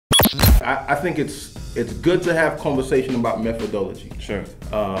I think it's good to have conversation about methodology. Sure.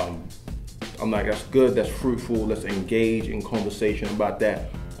 I'm like, that's good, that's fruitful, let's engage in conversation about that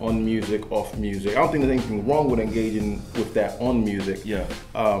on music, off music. I don't think there's anything wrong with engaging with that on music. Yeah.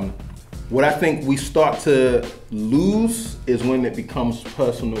 What I think we start to lose is when it becomes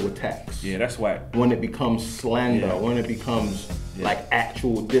personal attacks. Yeah, that's whack. When it becomes slander, when it becomes like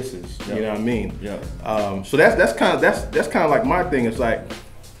actual disses. You know what I mean? Yeah. So that's kind of like my thing. It's like,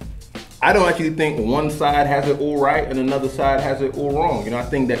 I don't actually think one side has it all right and another side has it all wrong. You know, I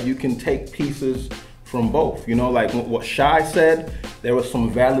think that you can take pieces from both. You know, like what Shai said, there were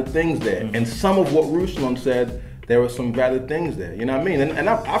some valid things there. And some of what Ruslan said, there were some valid things there. You know what I mean? And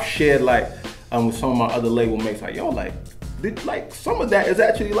I've shared like with some of my other label mates, like, yo, like some of that is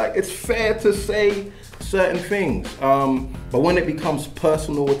actually like, it's fair to say certain things. But when it becomes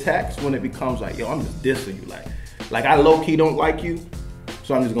personal attacks, when it becomes like, yo, I'm just dissing you. Like I low-key don't like you,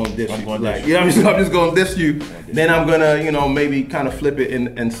 so I'm just gonna diss you. Like, you know, I'm just gonna diss you. Then I'm gonna, you know, maybe kind of flip it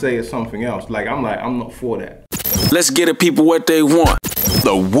and say it's something else. Like, I'm not for that. Let's get the people what they want.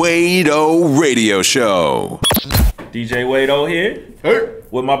 The Wade-O Radio Show. DJ Wade-O here. Hey.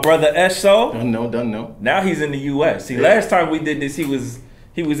 With my brother Esso. Done know. Now he's in the US. See, last time we did this, he was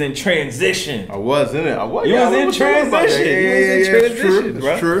in transition. I was in it. I was. You was in transition.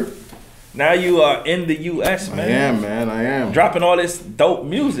 It's true. Now you are in the US, man. I am. Dropping all this dope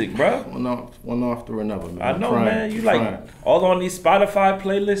music, bro. One after another, man. I know, man. You like all on these Spotify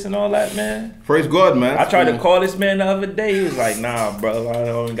playlists and all that, man. Praise God, man. I tried to call this man the other day. He was like, nah, bro, I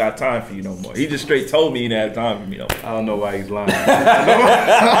don't got time for you no more. He just straight told me he didn't have time for me no more. I don't know why he's lying.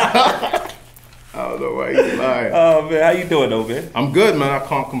 I don't know why he's lying. Oh, man. How you doing, though, man? I'm good, man. I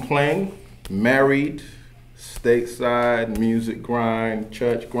can't complain. Married, stateside, music grind,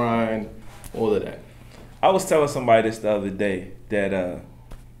 church grind, all of that. I was telling somebody this the other day that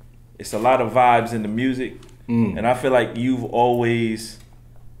it's a lot of vibes in the music, and I feel like you've always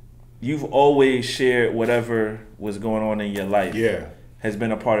shared whatever was going on in your life. Yeah, has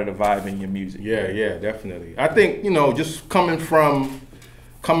been a part of the vibe in your music. Yeah, definitely. I think, you know, just coming from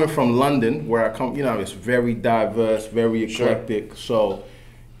London, where I come, you know, it's very diverse, very eclectic. Sure. So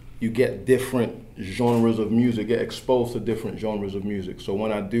you get different genres of music, get exposed to different genres of music. So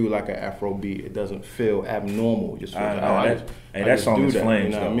when I do like an Afro beat, it doesn't feel abnormal. Just feels that song is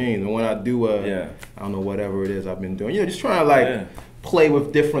flames. You know what I mean? And when I do I don't know, whatever it is I've been doing, you know, just trying to like play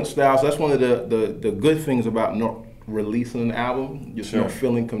with different styles. That's one of the good things about not releasing an album. Just not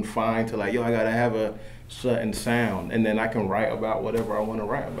feeling confined to like, yo, I gotta have a certain sound, and then I can write about whatever I want to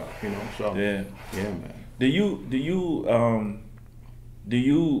write about. You know? So yeah, man. Do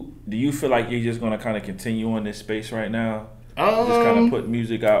you feel like you're just gonna kind of continue on this space right now? Just kind of put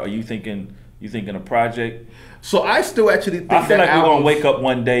music out? Are you thinking a project? So I still actually think I feel like we're gonna wake up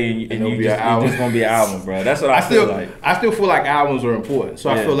one day and you're just gonna be an album, bro. That's what I feel like. I still feel like albums are important. So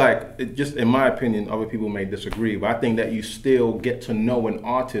I feel like, it just in my opinion, other people may disagree, but I think that you still get to know an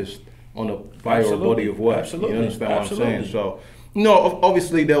artist on a viral body of work. Absolutely. You understand what I'm saying? So, no,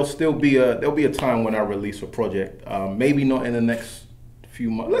 obviously there'll be a time when I release a project. Maybe not in the next few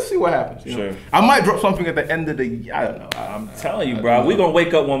months. Let's see what happens. You know? I might drop something at the end of the year. I don't know. I'm telling you, bro. We're going to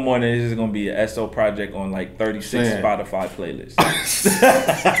wake up one morning and this is going to be an SO project on like 36 Spotify playlists.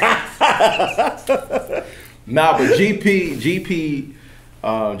 Nah, but GP's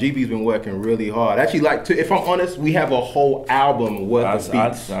been working really hard. Actually, like, if I'm honest, we have a whole album worth of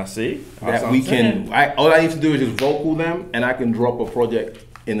beats. I see. That we can, all I need to do is just vocal them and I can drop a project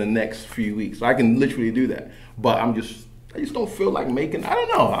in the next few weeks. So I can literally do that. But I just don't feel like making, I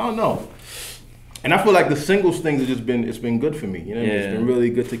don't know. And I feel like the singles things it's been good for me. You know, it's been really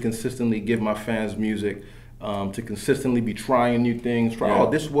good to consistently give my fans music, to consistently be trying new things, oh,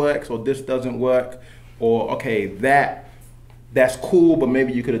 this works or this doesn't work, or okay, that's cool, but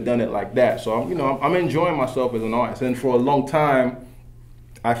maybe you could have done it like that. So I'm enjoying myself as an artist. And for a long time,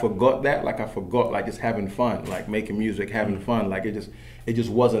 I forgot that. Like I forgot like just having fun, like making music, having fun. Like it just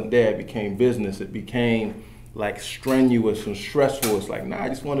wasn't there. It became business. It became like strenuous and stressful. It's like, nah, I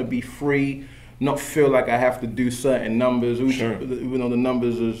just want to be free, not feel like I have to do certain numbers. Even though the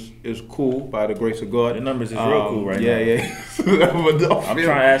numbers is cool by the grace of God. The numbers is real cool right now. Yeah. I'm trying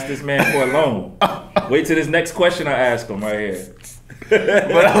to ask this man for a loan. Wait till this next question I ask him right here.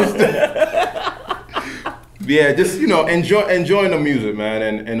 Yeah, just enjoying the music,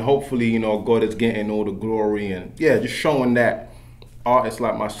 man, and hopefully God is getting all the glory, and just showing that artists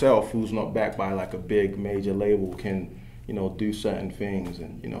like myself, who's not backed by like a big major label, can do certain things,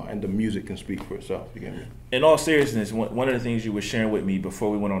 and the music can speak for itself. You get me? In all seriousness, one of the things you were sharing with me before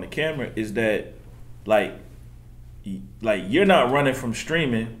we went on the camera is that, like, like you're not running from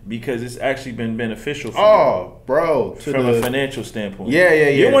streaming because it's actually been beneficial for you. Oh, bro, From a financial standpoint. Yeah.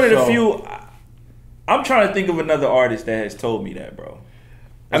 You're one of the few. I'm trying to think of another artist that has told me that, bro.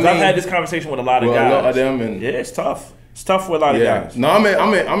 I've had this conversation with a lot of guys. A lot of them, and yeah, it's tough. It's tough for a lot of guys. No,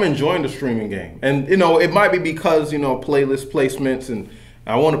 I'm enjoying the streaming game, and it might be because playlist placements, and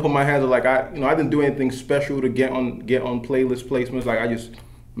I want to put my hands on I didn't do anything special to get on playlist placements. Like I just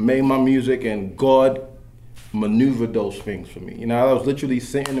made my music, and God maneuvered those things for me. I was literally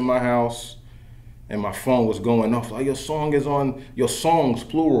sitting in my house, and my phone was going off like your songs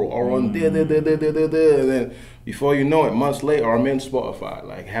plural are on and then before you know it, months later I'm in Spotify,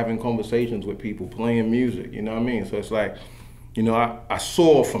 like having conversations with people, playing music. You know what I mean? So it's like, I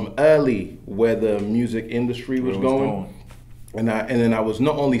saw from early where the music industry was going. And then I was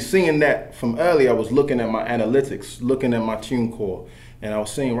not only seeing that from early, I was looking at my analytics, looking at my TuneCore, and I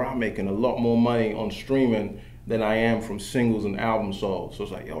was seeing I'm making a lot more money on streaming than I am from singles and albums sold. So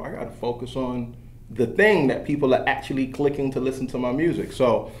it's like, I gotta focus on the thing that people are actually clicking to listen to my music.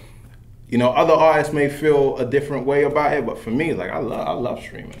 So, other artists may feel a different way about it, but for me, I love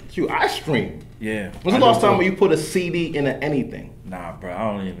streaming. I stream. Yeah. When's the last time when you put a CD in anything? Nah, bro,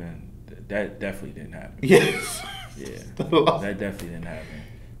 I don't even. That definitely didn't happen. Yes. Yeah. That definitely didn't happen.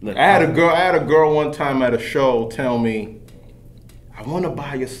 Look, I had a girl one time at a show tell me, I want to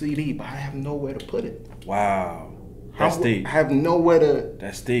buy your CD, but I have nowhere to put it. Wow. That's deep. I have nowhere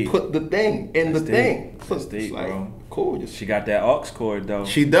to put the thing in the thing. So that's deep, bro. Cool. She got that aux cord though.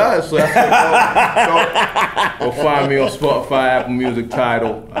 She does. So that's go find me on Spotify, Apple Music,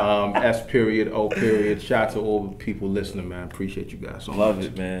 Tidal, S.O. Shout out to all the people listening, man. Appreciate you guys so much. Love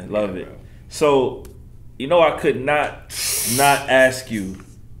it, man. Love it. So, I could not ask you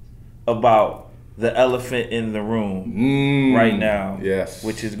about the elephant in the room right now. Yes.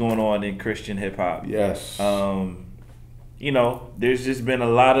 Which is going on in Christian hip hop. Yes. There's just been a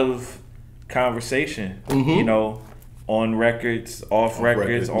lot of conversation, on records, off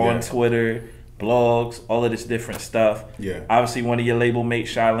records, on Twitter, blogs, all of this different stuff. Yeah. Obviously, one of your label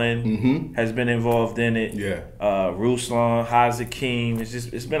mates, Shai, has been involved in it. Yeah. Ruslan, Hazakeem.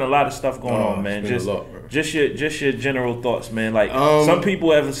 It's been a lot of stuff going on, man. Just your general thoughts, man. Like some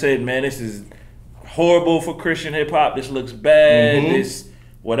people have said, man, this is horrible for Christian hip hop. This looks bad. This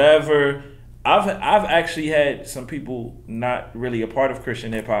whatever. I've actually had some people not really a part of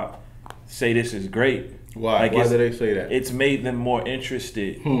Christian hip hop say this is great. Why? Why do they say that? It's made them more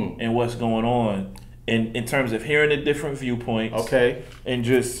interested in what's going on in terms of hearing the different viewpoints. Okay. And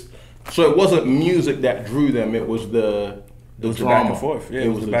just so it wasn't music that drew them. It was the drama. Back and forth. Yeah, it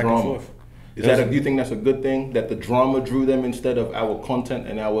was the back drama. and forth. Do you think that's a good thing, that the drama drew them instead of our content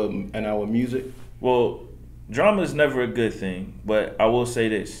and our music? Well, drama is never a good thing, but I will say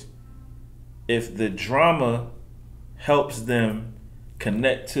this: if the drama helps them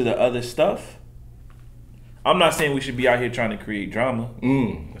connect to the other stuff, I'm not saying we should be out here trying to create drama.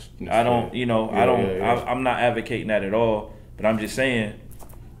 I don't, I'm not advocating that at all. But I'm just saying,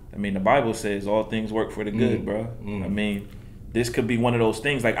 the Bible says all things work for the good, bro. This could be one of those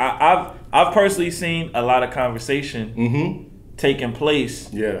things. Like I've personally seen a lot of conversation taking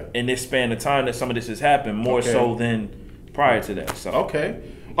place in this span of time that some of this has happened, more so than prior to that. So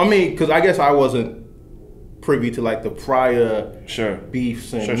because I guess I wasn't privy to the prior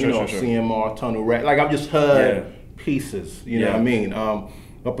beefs and CMR Tunnel Rat. I've just heard pieces, you know what I mean?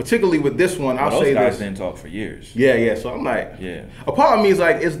 But particularly with this one, I'll say this. Those guys didn't talk for years. Yeah. So I'm like, a part of me is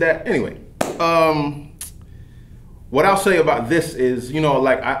is that anyway? What I'll say about this is,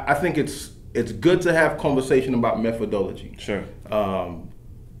 I think it's good to have conversation about methodology. Sure. I'm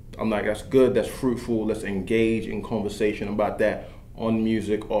like, that's good, that's fruitful. Let's engage in conversation about that. On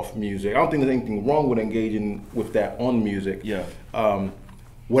music, off music. I don't think there's anything wrong with engaging with that on music. Yeah.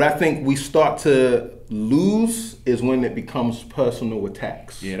 What I think we start to lose is when it becomes personal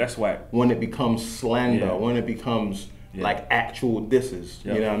attacks. Yeah, that's whack. When it becomes slander. When it becomes actual disses.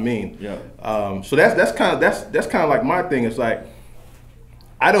 You know what I mean? Yeah. So that's kind of like my thing. It's like,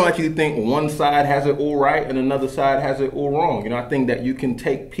 I don't actually think one side has it all right and another side has it all wrong. I think that you can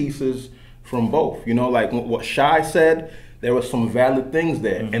take pieces from both. Like what Shai said, there were some valid things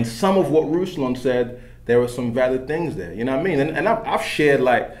there. And some of what Ruslan said, there were some valid things there. You know what I mean? And I've shared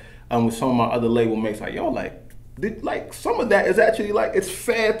with some of my other label mates, some of that is actually it's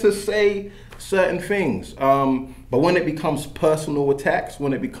fair to say certain things. But when it becomes personal attacks,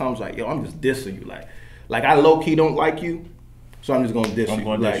 when it becomes I'm just dissing you. I low-key don't like you, so I'm just gonna diss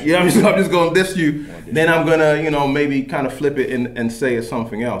you. I'm just gonna diss you. Then I'm gonna, maybe kind of flip it and say it's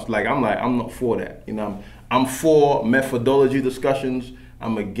something else. I'm not for that. I'm for methodology discussions.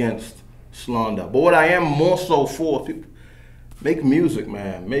 I'm against slander. But what I am more so for, people, make music,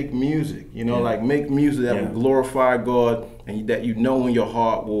 man. Make music. You know, like make music that will glorify God and that you know in your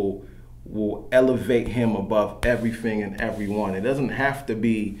heart will elevate Him above everything and everyone. It doesn't have to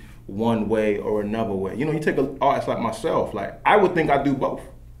be one way or another way. You know, you take an artist like myself. Like I would think I do both.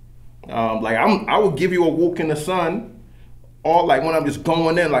 Like I would give you a walk in the sun, or like when I'm just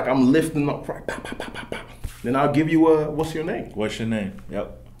going in, like I'm lifting up, right, pow, pow, pow, pow, pow. Then I'll give you a what's your name? What's your name?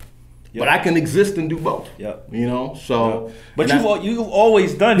 Yep. But I can exist and do both. Yep. You know, so. Yep. But you've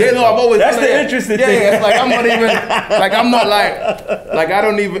always done it. Yeah, no, I've always That's done the that. interesting thing. Yeah, it's like I'm not even, like I'm not like I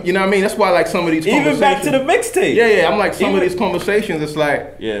don't even, you know what I mean? That's why like some of these Even back to the mixtape. Yeah, I'm like some of these conversations, it's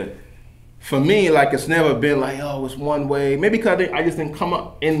like, yeah. For me, like it's never been like, oh, it's one way. Maybe because I just didn't come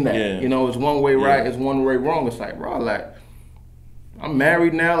up in that. Yeah. You know, it's one way right, it's one way wrong. It's like, bro, like I'm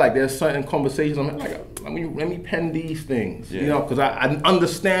married now. Like there's certain conversations. I'm like, let me pen these things. You know, because I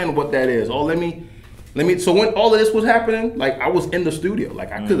understand what that is. Oh, let me. So when all of this was happening, like I was in the studio.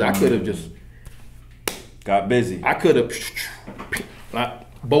 Like I could have just got busy. I could have.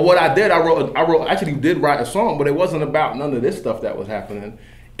 But what I did, I actually did write a song, but it wasn't about none of this stuff that was happening.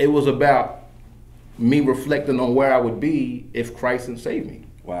 It was about me reflecting on where I would be if Christ had saved me.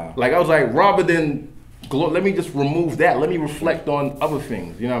 Wow. Like I was like, rather than, let me just remove that. Let me reflect on other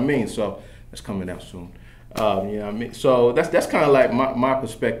things. You know what I mean? So that's coming out soon. You know what I mean? So that's kind of like my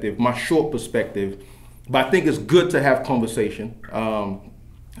perspective, my short perspective. But I think it's good to have conversation.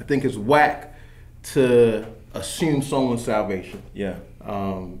 I think it's whack to assume someone's salvation. Yeah.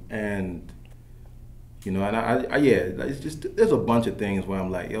 And you know, and I it's just there's a bunch of things where I'm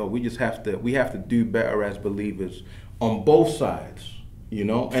like, yo, we have to do better as believers on both sides, you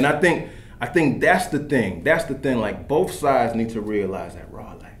know. And I think that's the thing. That's the thing. Like both sides need to realize that,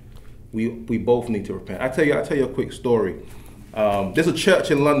 raw. Like we both need to repent. I'll tell you a quick story. There's a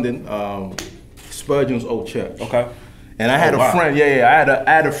church in London, Spurgeon's old church. Okay. And I had a friend.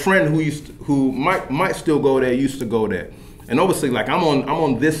 I had a friend who might still go there. Used to go there. And obviously, like I'm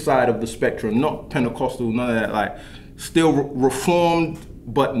on this side of the spectrum, not Pentecostal, none of that. Like, still reformed,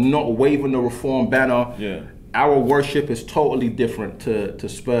 but not waving the reform banner. Yeah. Our worship is totally different to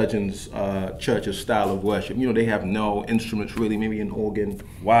Spurgeon's church's style of worship. You know, they have no instruments really, maybe an organ.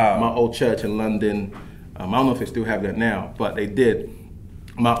 Wow. My old church in London, I don't know if they still have that now, but they did.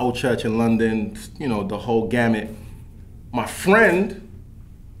 My old church in London, you know, the whole gamut. My friend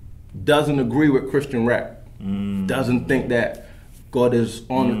doesn't agree with Christian rap. Doesn't think that God is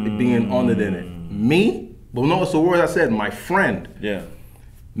being honored in it. Me, but notice the words I said, my friend. Yeah.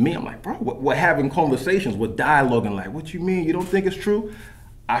 Me, I'm like, bro, we're having conversations, we're dialoguing, like, what you mean, you don't think it's true?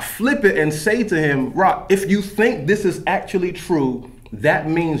 I flip it and say to him, Rob, if you think this is actually true, that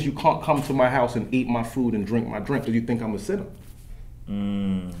means you can't come to my house and eat my food and drink my drink because you think I'm a sinner.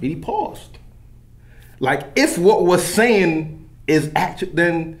 He paused. Like, if what we're saying is actual,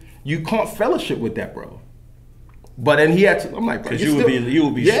 then you can't fellowship with that, bro. But then he had to, I'm like, bro, because you would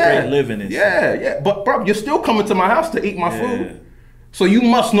be straight living it. Yeah. But bro, you're still coming to my house to eat my food. So you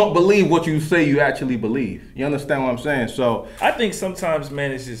must not believe what you say you actually believe. You understand what I'm saying? So I think sometimes,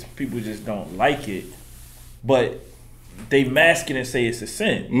 man, it's just people just don't like it, but they mask it and say it's a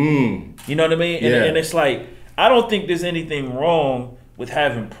sin. You know what I mean? And it's like, I don't think there's anything wrong with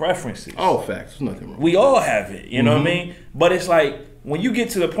having preferences. Oh, facts. There's nothing wrong. We all have it. You know what I mean? But it's like, when you get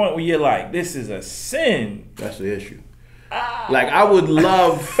to the point where you're like, this is a sin. That's the issue. Like I would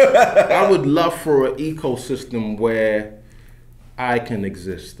love for an ecosystem where I can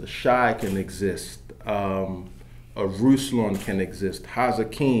exist, a Shai can exist, a Ruslan can exist,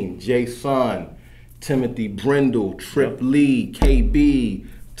 Hazakim, Jason, Timothy Brindle, Trip Lee, KB,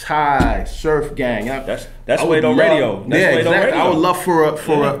 Ty, Surf Gang. That's Wado Radio. That's exactly. Radio. I would love for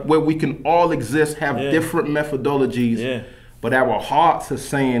a where we can all exist, have different methodologies. Yeah. But our hearts are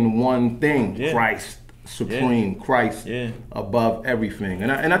saying one thing: Christ supreme, Christ above everything.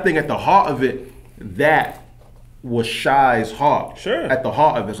 And I think at the heart of it, that was Shai's heart. Sure. At the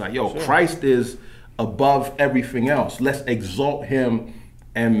heart of it, it's like, Christ is above everything else. Let's exalt him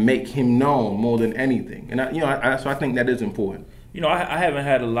and make him known more than anything. And so I think that is important. You know, I haven't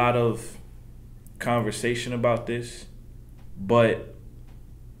had a lot of conversation about this, but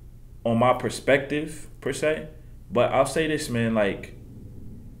on my perspective per se. But I'll say this, man, like,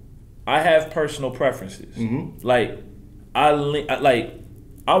 I have personal preferences. Like, I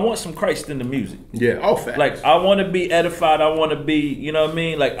want some Christ in the music. Yeah, all facts. Like, I want to be edified. I want to be, you know what I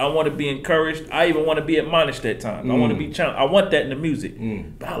mean? Like, I want to be encouraged. I even want to be admonished at times. I want to be challenged. I want that in the music.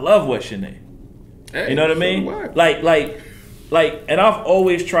 But I love What's Your Name? Hey, you know what I mean? Like, and I've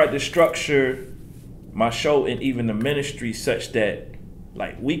always tried to structure my show and even the ministry such that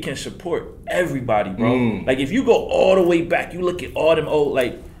like we can support everybody, bro. Like if you go all the way back, you look at all them old,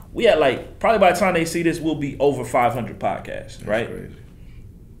 like we had like probably by the time they see this, we'll be over 500 podcasts, right? Crazy.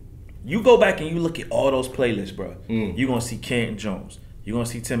 You go back and you look at all those playlists, bro. You're gonna see Canton Jones. You're gonna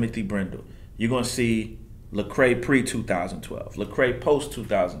see Timothy Brindle. You're gonna see Lecrae pre-2012, Lecrae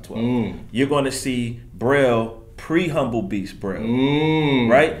post-2012. You're gonna see Braille pre-Humble Beast Braille,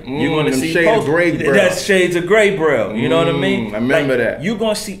 right? You're gonna see Shades of Grey Braille. That's Shades of Grey Braille. You know what I mean? I remember that. You're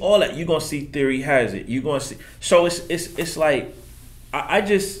gonna see all that. You're gonna see Theory Has It. You're gonna see. So it's like I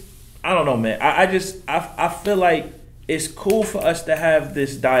don't know, man. I feel like it's cool for us to have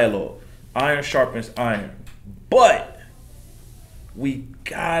this dialogue. Iron sharpens iron, but we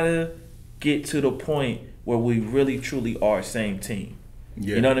gotta get to the point where we really truly are same team.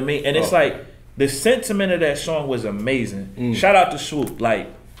 Yeah. You know what I mean? And it's like the sentiment of that song was amazing. Shout out to Swoop. Like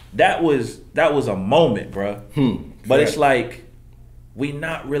that was a moment, bro. But it's like we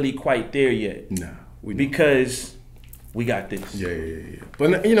not really quite there yet. Nah, because we got this. Yeah.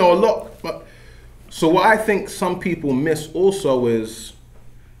 But you know, a lot. So what I think some people miss also is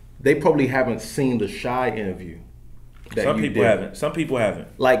they probably haven't seen the Shai interview. Some people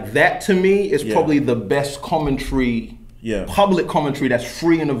haven't. Like that to me is probably the best commentary, public commentary that's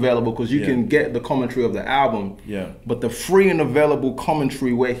free and available because you can get the commentary of the album. Yeah. But the free and available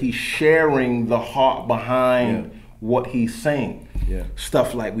commentary where he's sharing the heart behind what he's saying. Yeah.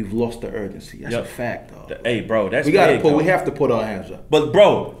 Stuff like we've lost the urgency. That's a fact, though. Hey, bro, that's we have to put our hands up. But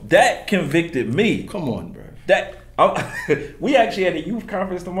bro, that convicted me. Come on, bro. We actually had a youth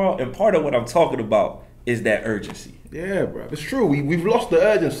conference tomorrow, and part of what I'm talking about is that urgency. Yeah, bro. It's true. We've lost the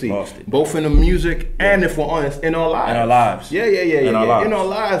urgency. Both in the music and, if we're honest, in our lives. In our lives. Yeah. In our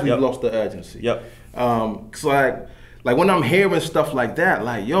lives, we've lost the urgency. Yep. Cause like when I'm hearing stuff like that,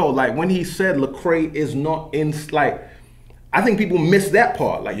 like like when he said Lecrae is not in, like I think people miss that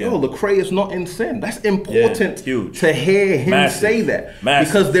part. Like Lecrae is not in sin. That's important to hear him say that.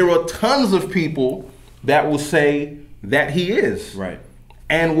 Because there are tons of people that will say that he is. Right.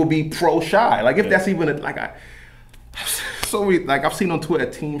 And will be pro Shai. Like if that's even I've seen on Twitter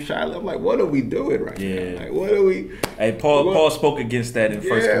Team Shai. I'm like, what are we doing right now? Like, what are we? Hey, Paul spoke against that in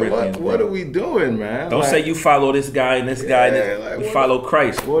First Corinthians. What are we doing, man? Don't say you follow this guy and this guy. We follow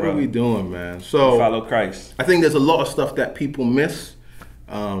Christ. What are we doing, man? So we follow Christ. I think there's a lot of stuff that people miss.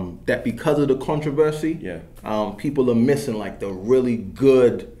 That because of the controversy, people are missing like the really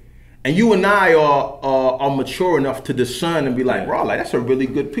good. And you and I are mature enough to discern and be like, bro, like that's a really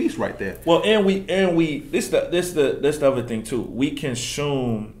good piece right there. Well, and we this the other thing too. We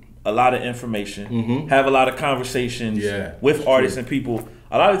consume a lot of information, have a lot of conversations with artists and people.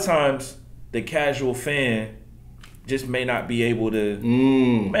 A lot of times, the casual fan just may not be able to,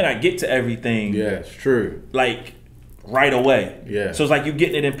 may not get to everything. Yeah, it's true. Like right away. Yeah. So it's like you're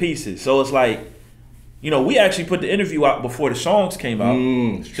getting it in pieces. So it's like, you know, we actually put the interview out before the songs came out.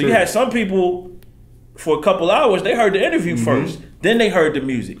 So you had some people, for a couple hours, they heard the interview first. Then they heard the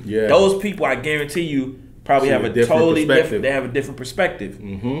music. Yeah. Those people, I guarantee you, probably have a totally different, they have a different perspective.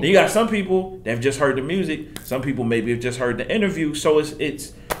 Then you got some people that have just heard the music. Some people maybe have just heard the interview. So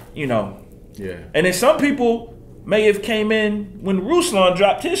it's you know. Yeah. And then some people may have came in when Ruslan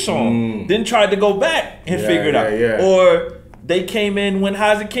dropped his song, then tried to go back and figure it out. Yeah. Or they came in when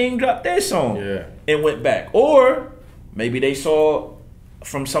Haza King dropped their song and went back. Or maybe they saw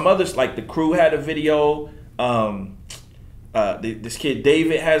from some others, like the Crew had a video. This kid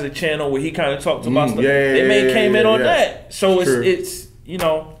David has a channel where he kind of talks about stuff. They may came in on that. So it's you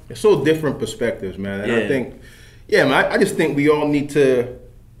know. It's so different perspectives, man. And I think, man, I just think we all need to,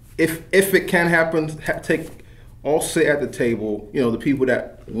 if it can happen, all sit at the table. You know, the people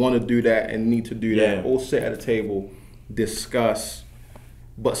that want to do that and need to do that, all sit at a table, discuss,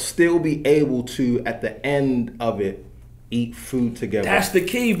 but still be able to, at the end of it, eat food together. That's the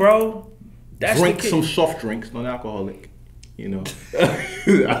key, bro. Drink some soft drinks, non-alcoholic, you know,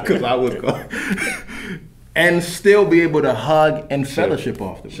 because I would go. And still be able to hug and fellowship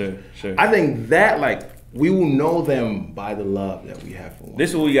afterwards. Sure. I think that, like, we will know them by the love that we have for one. This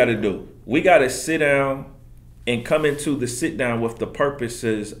is what we got to do. We got to sit down and come into the sit down with the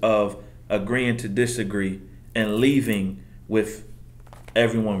purposes of agreeing to disagree and leaving with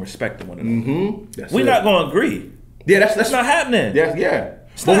everyone respecting one another. We're not going to agree. Yeah, that's not happening.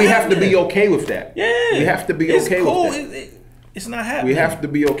 But we have to be okay with that. Yeah. We have to be okay with that. It's not happening. We have to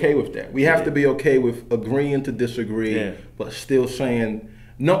be okay with that. We have to be okay with agreeing to disagree, but still saying,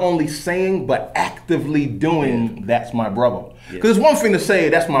 not only saying, but actively doing, that's my brother. Because it's one thing to say,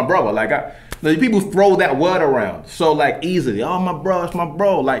 that's my brother. Like, people throw that word around so, like, easily. Oh, my bro, it's my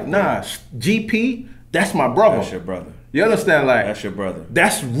bro. Like, nah, GP, that's my brother. That's your brother. You understand? Like, That's your brother.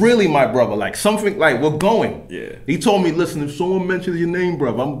 That's really my brother. Like, something, like, we're going. Yeah. He told me, listen, if someone mentions your name,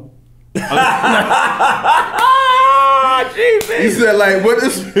 brother, he said, like, what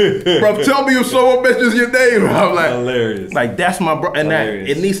is, bro, tell me if someone mentions your name. I'm like, hilarious. Like, that's my bro. And that,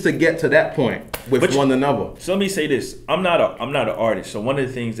 Hilarious. it needs to get to that point with one another. So let me say this. I'm not an artist. So one of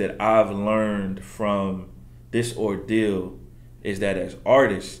the things that I've learned from this ordeal is that as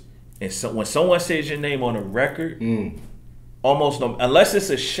artists, and so when someone says your name on a record, almost no, unless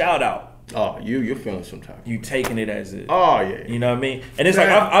it's a shout out, oh, you're feeling some type. You taking it as a, oh yeah, you know what I mean? And it's like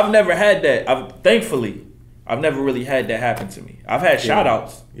I've never had that. Thankfully, I've never really had that happen to me. I've had shout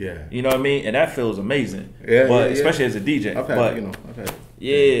outs, you know what I mean, and that feels amazing. But especially as a DJ, I've had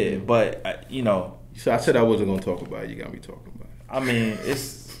it. But you know. So I said I wasn't gonna talk about it. You got me talking about it.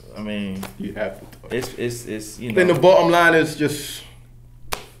 I mean, you have to talk. It's you know. Then the bottom line is just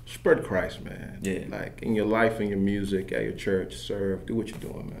spread Christ, man. Yeah. Like in your life, in your music, at your church, serve, do what you're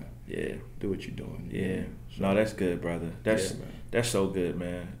doing, man. Yeah. Do what you're doing. Yeah. No, that's good, brother. That's man. That's so good,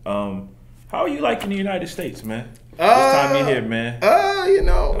 man. How are you liking the United States, man? This time you're here, man. You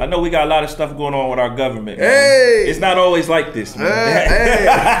know. I know we got a lot of stuff going on with our government, man. Hey. It's not always like this, man.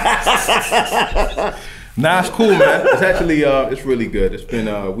 Nah, it's cool, man. It's actually, it's really good. It's been,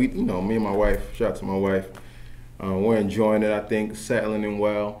 me and my wife, shout out to my wife, we're enjoying it, I think, settling in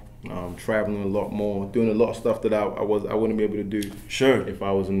well, traveling a lot more, doing a lot of stuff that I wouldn't be able to do if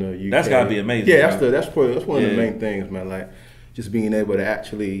I was in the UK. That's gotta be amazing. Yeah, that's one of the main things, man. Like, just being able to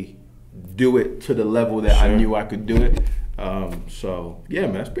actually do it to the level that I knew I could do it. So yeah,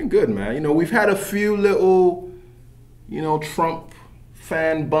 man, it's been good, man. You know, we've had a few little, Trump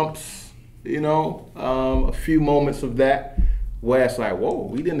fan bumps, a few moments of that where it's like, whoa,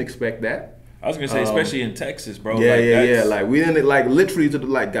 we didn't expect that. I was gonna say, especially in Texas, bro. Yeah. Like we didn't literally to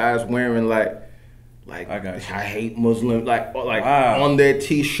the guys wearing like I hate Muslims, wow. on their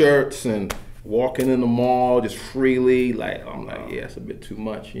t-shirts and walking in the mall just freely. Like I'm like, yeah, it's a bit too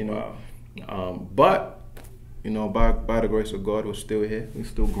much, Wow. But by the grace of God, we're still here. We're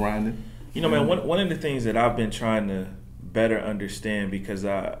still grinding. Man, one of the things that I've been trying to better understand, because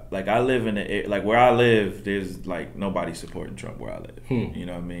I live in where I live, there's like nobody supporting Trump where I live. You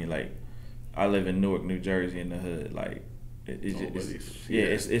know what I mean? Like I live in Newark, New Jersey, in the hood. Like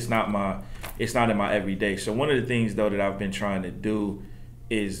it's not in my everyday. So one of the things though that I've been trying to do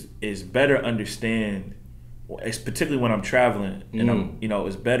is better understand, particularly when I'm traveling, and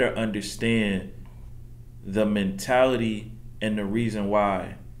is better understand the mentality and the reason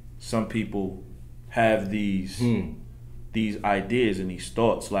why some people have these ideas and these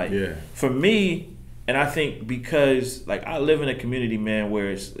thoughts. Like for me, and I think because like I live in a community, man,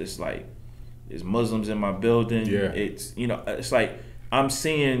 where it's like there's Muslims in my building. Yeah. It's it's like I'm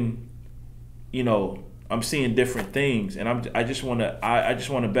seeing different things, and I just want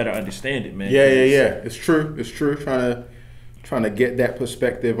to better understand it, man. Yeah. It's true. Trying to get that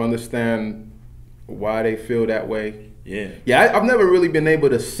perspective, understand why they feel that way. Yeah. I've never really been able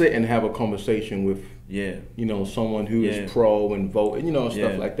to sit and have a conversation with someone who is pro and vote, and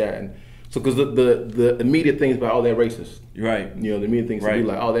stuff like that. And so because the immediate things about, oh, they're racist, right? The immediate things to be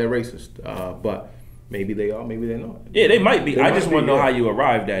like, oh, they're racist, but maybe they are, maybe they're not. Yeah, they might be. I just want to know how you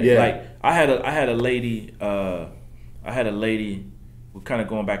arrived at it. Like I had a lady we're kind of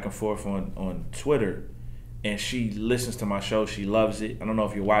going back and forth on Twitter, and she listens to my show. She loves it. I don't know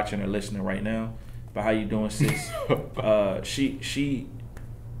if you're watching or listening right now, but how you doing, sis?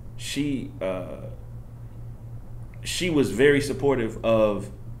 She was very supportive of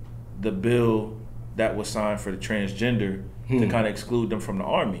the bill that was signed for the transgender to kind of exclude them from the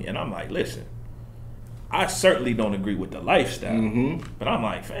Army. And I'm like, listen, I certainly don't agree with the lifestyle, but I'm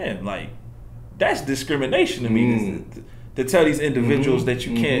like, fam, like that's discrimination to me to tell these individuals that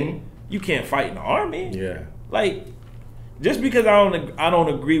you can't fight in the Army. Yeah, like just because I don't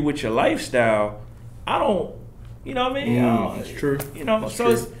agree with your lifestyle, I don't, you know what I mean? That's true. That's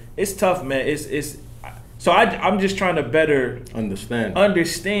true. It's tough, man. So I'm just trying to better understand, and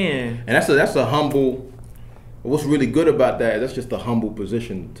that's a humble. What's really good about that is that's just a humble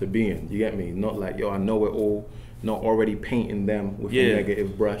position to be in. You get me? Not like, yo, I know it all. Not already painting them with a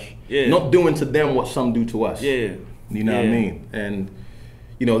negative brush. Yeah. Not doing to them what some do to us. Yeah. You know what I mean? And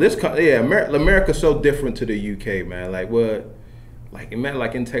America's so different to the UK, man. Like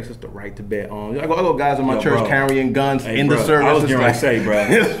in Texas, the right to bear arms. I got other guys in my church carrying guns in the service. I was gonna say, bro,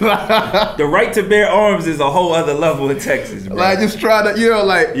 the right to bear arms is a whole other level in Texas, bro. Like just try to,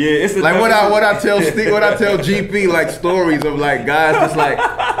 it's like what I tell Steve, what I tell GP, like stories of like guys just like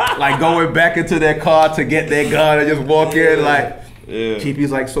going back into their car to get their gun and just walk in like. Yeah.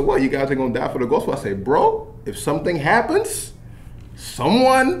 GP's like, so what? You guys are gonna die for the gospel? I say, bro, if something happens,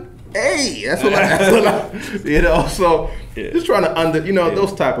 someone, hey, that's what I you know. So just trying to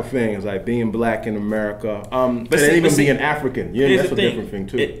those type of things, like being black in America, but even being African, that's a different thing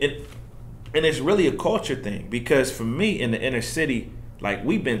too. And it's really a culture thing, because for me in the inner city, like,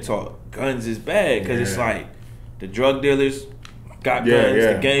 we've been taught guns is bad, because it's like the drug dealers got guns,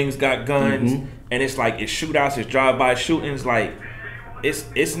 the gangs got guns, and it's like it's shootouts, it's drive-by shootings. Like,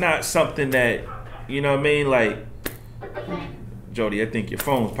 it's not something that, you know what I mean? Like, Jody, I think your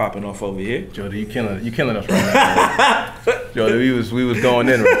phone's popping off over here. Jody, you killing us right now. Jody, we was going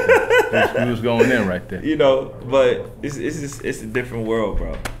in right there. We was going in right there. You know, but it's a different world,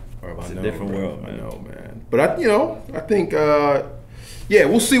 bro. It's a different world, man. I know, man. But I think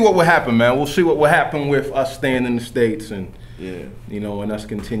we'll see what will happen, man. We'll see what will happen with us staying in the States, and and us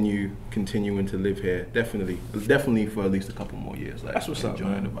continuing to live here. Definitely for at least a couple more years. Like, that's what's up,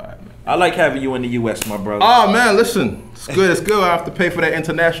 enjoying man. the vibe, man. I like having you in the U.S., my brother. Oh man, listen, it's good. It's good. I have to pay for that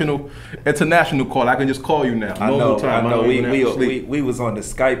international call. I can just call you now. I know. We was on the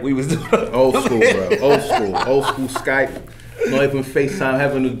Skype. We was doing old school, bro. Old school Skype. Not even FaceTime,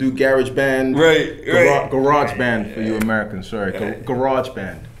 having to do GarageBand. Right. Garage Band for you Americans. Sorry, Garage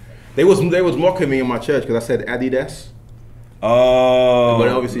Band. They was mocking me in my church because I said Adidas. Oh. But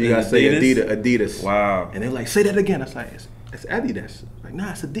obviously you gotta say Adidas. Wow. And they're like, say that again. I was like, it's Adidas. Like, nah,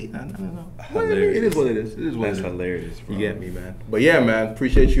 it's Adidas. No. Hilarious. It is what it is. That's hilarious, bro. You get me, man. But yeah, man,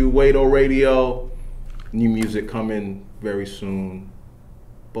 appreciate you. Wado Radio. New music coming very soon.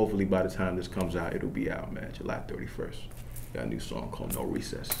 Hopefully by the time this comes out, it'll be out, man. July 31st. Got a new song called No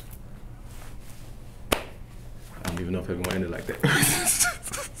Recess. I don't even know if I can end it like that.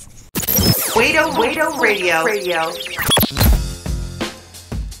 Wado Radio.